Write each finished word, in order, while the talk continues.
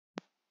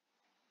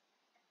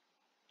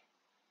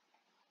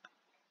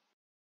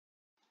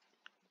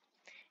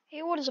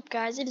Hey, what is up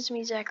guys, it is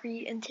me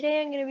Zachary, and today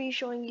I'm going to be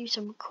showing you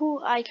some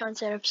cool icon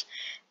setups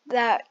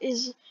that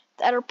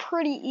are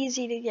pretty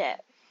easy to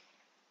get.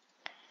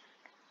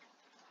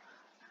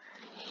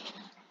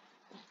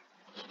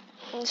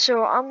 And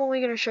so I'm only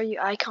going to show you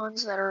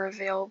icons that are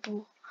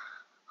available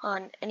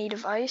on any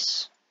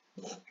device.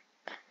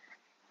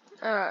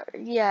 Yeah,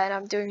 and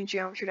I'm doing a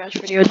Geometry Dash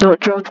video, don't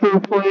judge me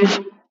please.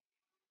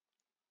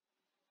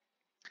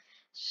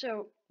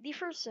 So, the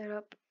first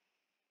setup,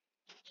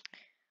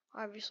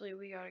 obviously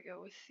we gotta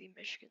go with the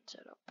Michigan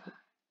setup.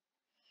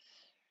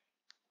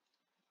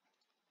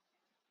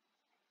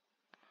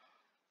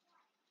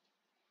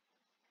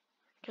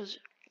 Because,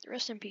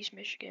 rest in peace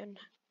Michigan.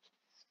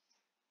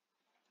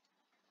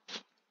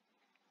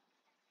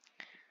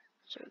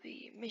 So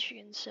the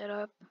Michigan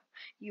setup,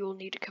 you will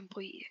need to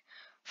complete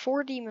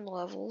 4 demon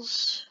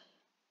levels.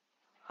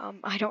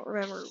 I don't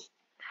remember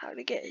how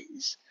to get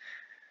his.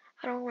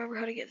 I don't remember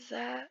how to get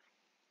that.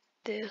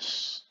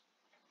 This.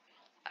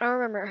 I don't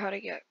remember how to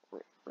get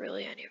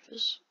really any of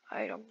his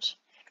items.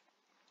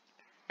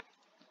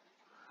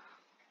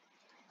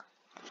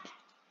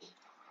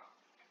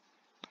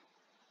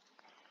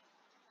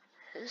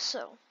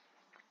 So,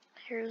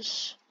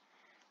 here's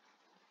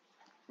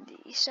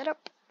the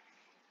setup.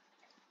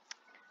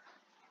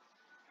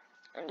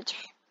 And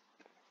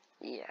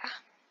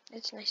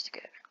it's nice to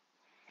get.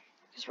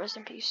 Just rest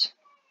in peace.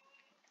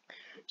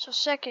 So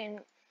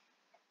second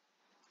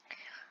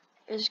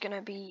is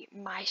gonna be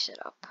my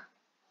setup.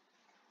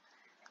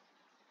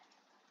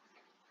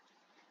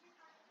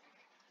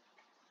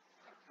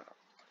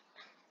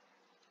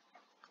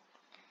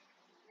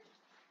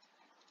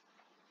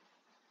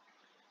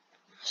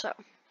 So,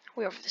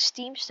 we have the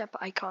Steam Step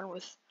icon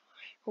with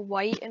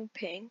white and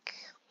pink.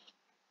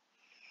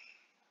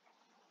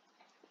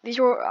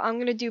 I'm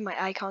gonna do my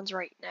icons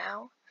right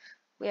now.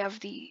 We have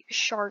the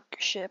shark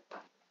ship.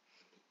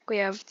 We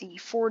have the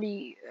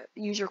 40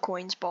 user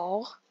coins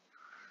ball.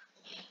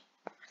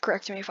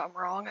 Correct me if I'm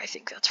wrong, I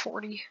think that's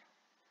 40.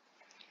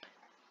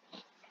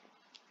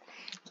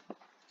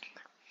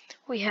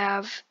 We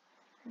have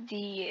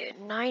the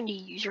 90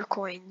 user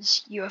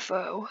coins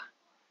UFO.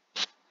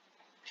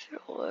 If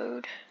it'll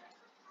load.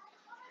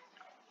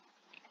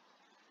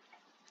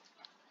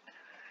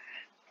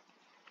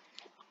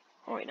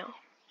 Oh wait, no.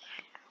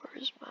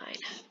 Where's mine?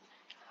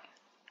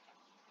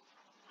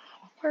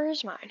 Where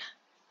is mine?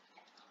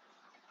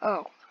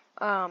 Oh,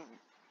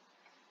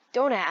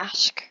 don't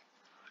ask.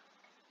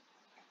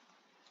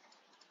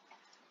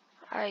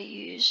 I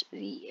use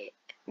the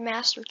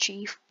Master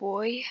Chief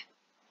boy.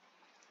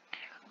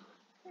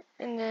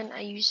 And then I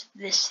use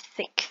this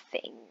thick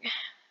thing.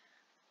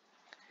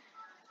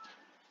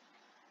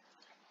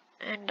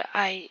 And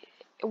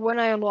when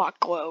I unlock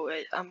glow,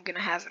 I'm gonna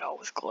have it all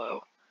with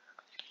glow.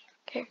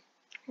 Okay.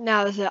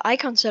 Now the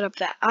icon setup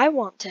that I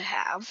want to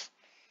have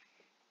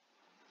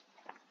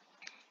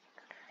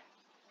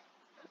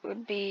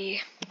would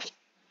be,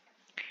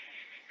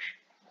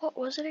 what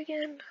was it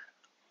again?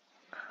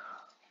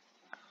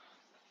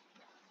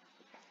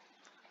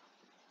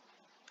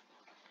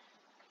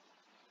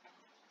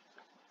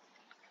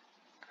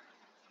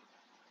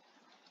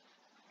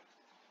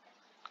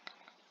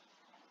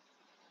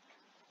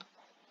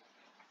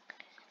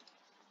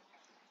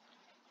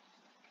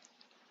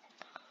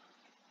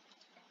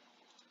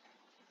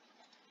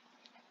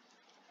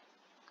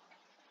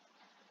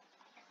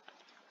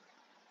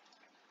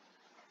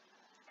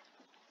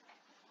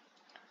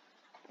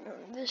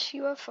 This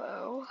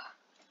UFO,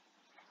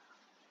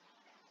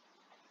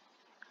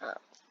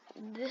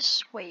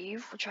 this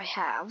wave, which I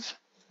have,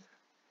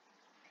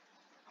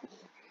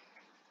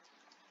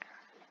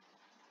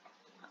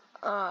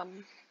 what's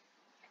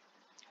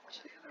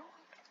the other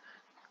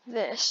one?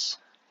 This,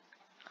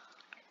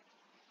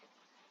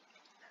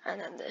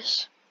 and then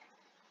this.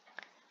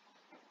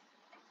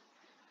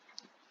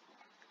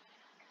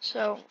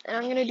 So, and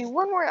I'm gonna do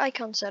one more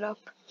icon setup,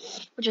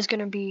 which is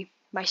gonna be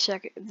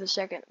the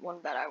second one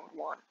that I would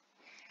want.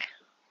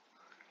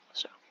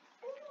 So.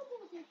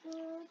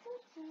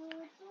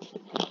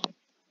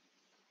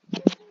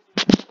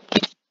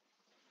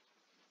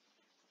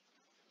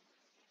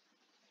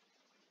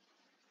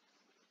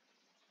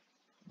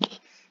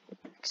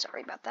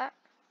 Sorry about that.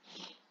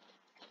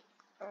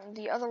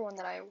 The other one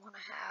that I want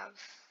to have,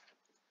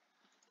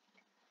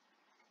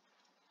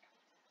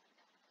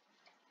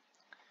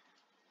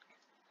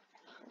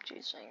 I'm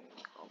choosing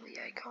all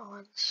the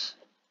icons.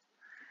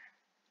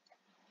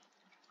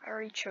 I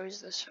already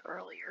chose this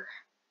earlier,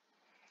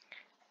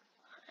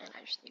 and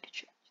I just need to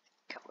change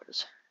the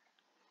colors.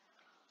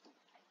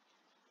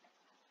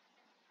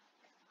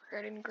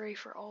 Red and gray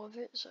for all of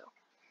it, so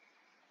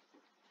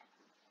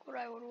what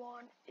I would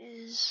want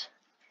is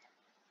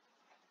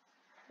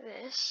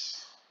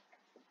this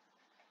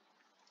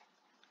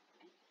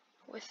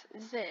with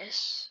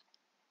this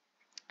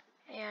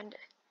and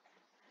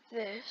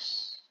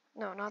this.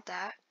 No, not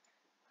that.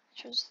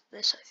 I chose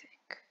this, I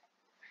think.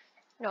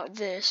 No,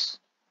 this.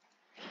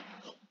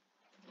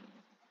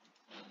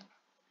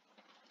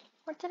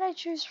 What did I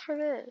choose for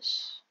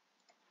this?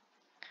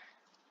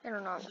 I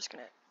don't know, I'm just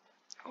gonna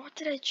What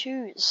did I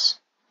choose?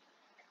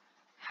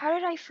 How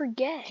did I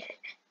forget?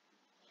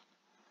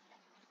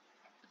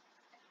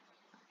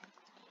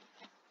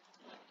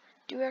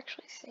 Do you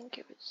actually think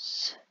it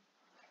was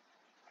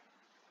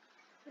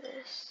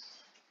this?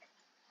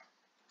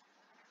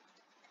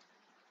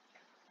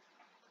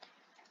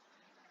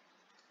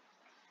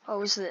 Oh, it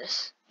was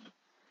this.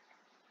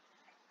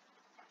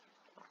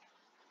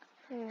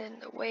 And then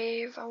the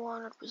wave I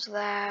wanted was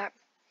that.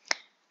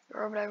 The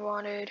robot I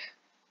wanted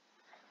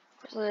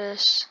was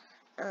this.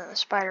 And then the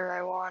spider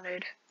I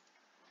wanted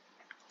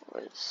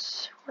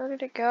was... Where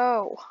did it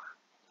go?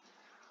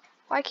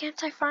 Why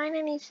can't I find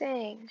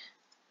anything?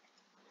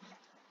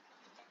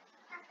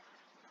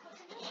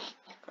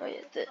 Oh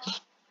yeah,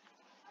 this.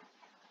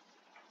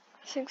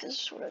 I think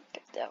this is what I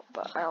picked out,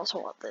 but I also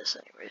want this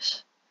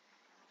anyways.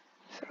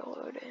 If it'll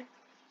load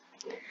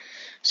in.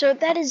 So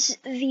that is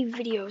the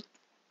video,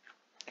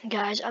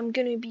 guys. I'm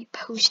gonna be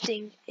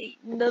posting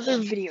another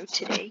video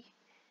today.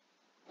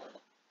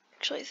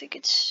 Actually, I think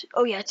it's...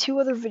 Oh yeah, 2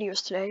 other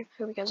videos today.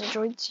 Hope you guys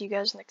enjoyed. See you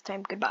guys next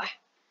time. Goodbye.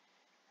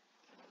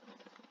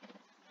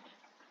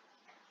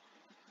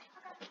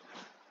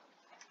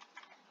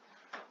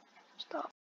 Stop.